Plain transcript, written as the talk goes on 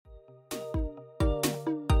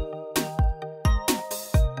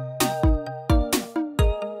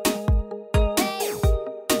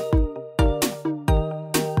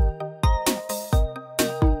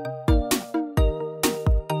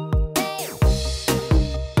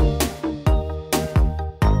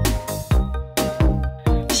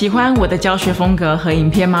喜欢我的教学风格和影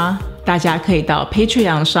片吗？大家可以到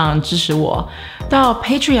Patreon 上支持我，到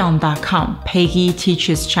patreon.com Peggy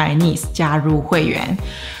Teaches Chinese 加入会员。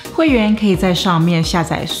会员可以在上面下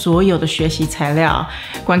载所有的学习材料，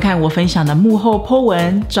观看我分享的幕后 po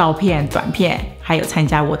文、照片、短片，还有参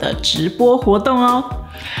加我的直播活动哦。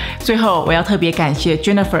最后，我要特别感谢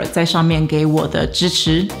Jennifer 在上面给我的支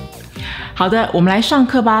持。好的，我们来上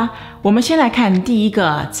课吧。我们先来看第一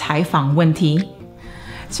个采访问题。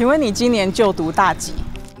请问你今年就读大几？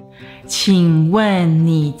请问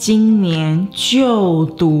你今年就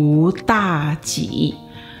读大几？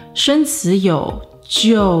生词有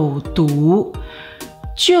就读，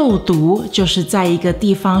就读就是在一个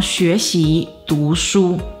地方学习读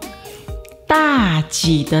书。大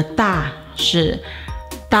几的大是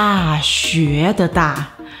大学的大，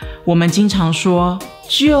我们经常说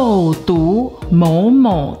就读某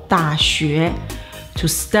某大学 to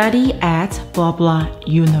study at blah blah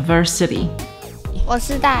university。 我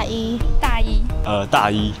是大一。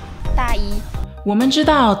我们知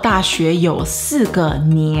道大学有4个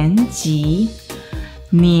年级，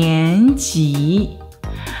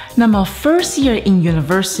那么 first year in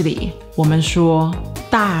university 我们说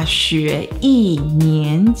大学1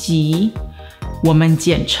年级，我们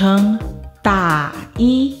简称大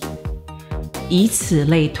一。以此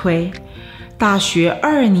类推，大学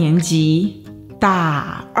2年级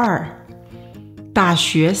大2，大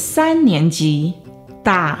学3年级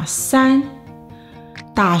大3，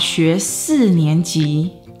大学4年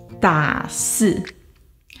级大4。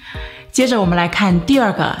接着我们来看第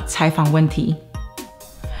二个采访问题。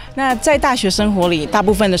那在大学生活里，大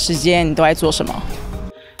部分的时间你都在做什么？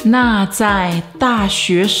那在大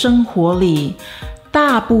学生活里，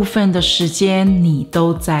大部分的时间你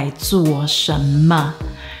都在做什么？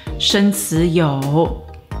生词有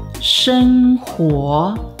生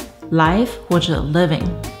活 life 或者 living，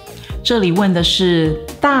 这里问的是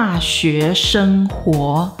大学生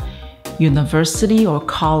活 university or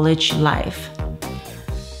college life。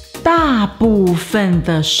 大部分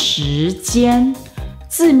的时间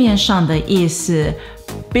字面上的意思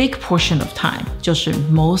big portion of time 就是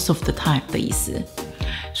most of the time 的意思。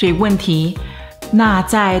所以问题，那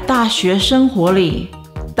在大学生活里，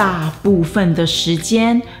大部分的时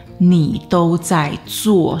间你都在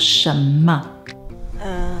做什么？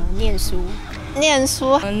念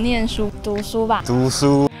书，读书吧。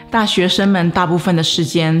大学生们大部分的时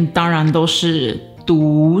间当然都是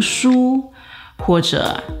读书或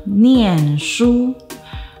者念书。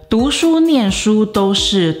读书念书都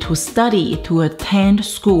是 to study to attend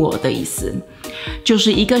school 的意思，就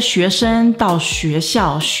是一个学生到学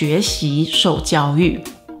校学习受教育。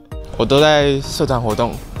我都在社团活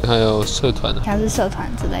动，还有社团，像是社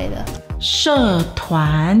团之类的。社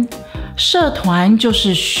团就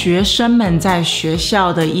是学生们在学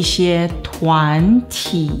校的一些团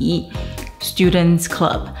体 students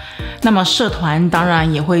club。那么社团当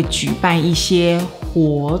然也会举办一些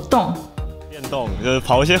活动，就是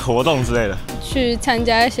跑一些活动之类的，去参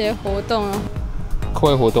加一些活动啊，课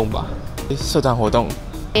外活动吧，社团活动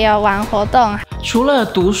也有玩活动。除了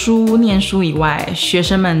读书念书以外，学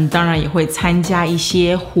生们当然也会参加一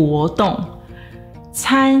些活动。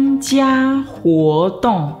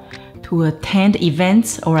to attend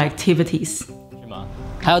events or activities。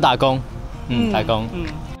 还有打工，打工。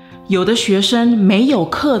有的学生没有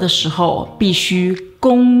课的时候必须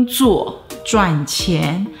工作赚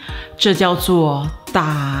钱，这叫做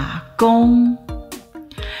打工。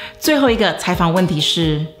最后一个采访问题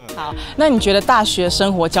是，好，那你觉得大学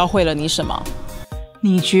生活教会了你什么？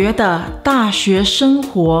你觉得大学生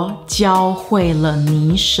活教会了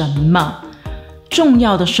你什么？重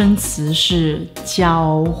要的生词是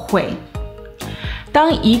教会。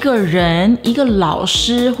当一个人、一个老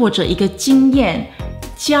师或者一个经验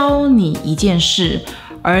教你一件事，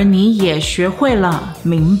而你也学会了、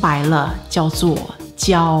明白了，叫做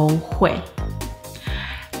教会。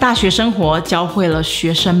大学生活教会了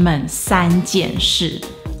学生们3件事，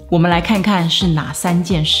我们来看看是哪3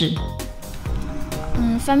件事。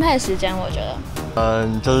分配时间，我觉得。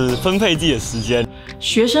就是分配自己的时间。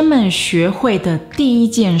学生们学会的第一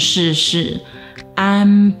件事是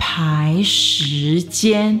安排时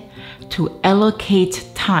间 to allocate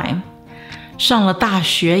time。上了大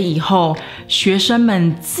学以后，学生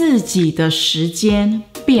们自己的时间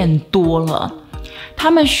变多了，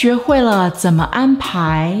他们学会了怎么安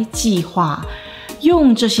排计划，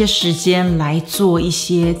用这些时间来做一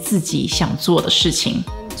些自己想做的事情。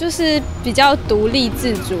就是比较独立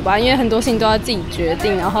自主吧，因为很多事情都要自己决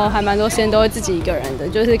定，然后还蛮多时间都会自己一个人的，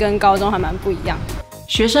就是跟高中还蛮不一样。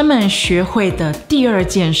学生们学会的第2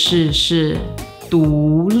件事是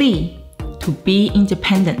独立 to be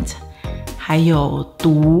independent， 还有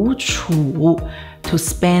独处 to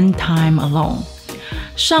spend time alone。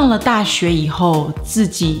上了大学以后，自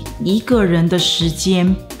己一个人的时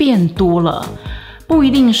间变多了，不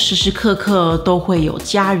一定时时刻刻都会有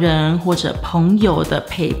家人或者朋友的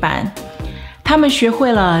陪伴。他们学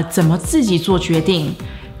会了怎么自己做决定，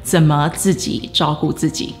怎么自己照顾自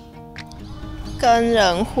己。跟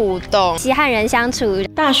人互动，及和人相处。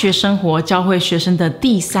大学生活教会学生的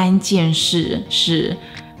第3件事是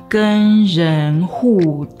跟人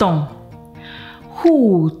互动。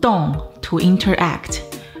互动 to interact，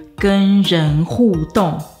 跟人互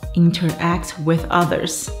动 interact with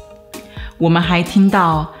others。我们还听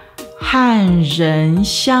到和人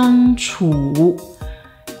相处，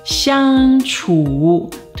相处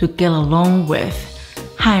to get along with，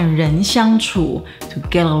 和人相处 to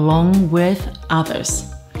get along with others。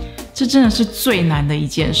这真的是最难的一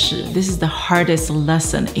件事。This is the hardest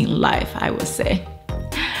lesson in life, I would say.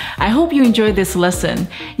 I hope you enjoyed this lesson.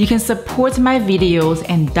 You can support my videos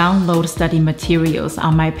and download study materials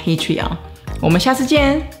on my Patreon. 我们下次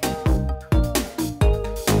见。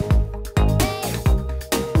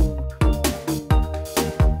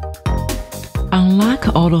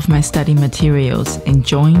Unlock all of my study materials and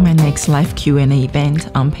join my next live Q&A event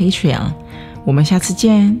on Patreon. 我们下次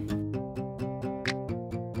见。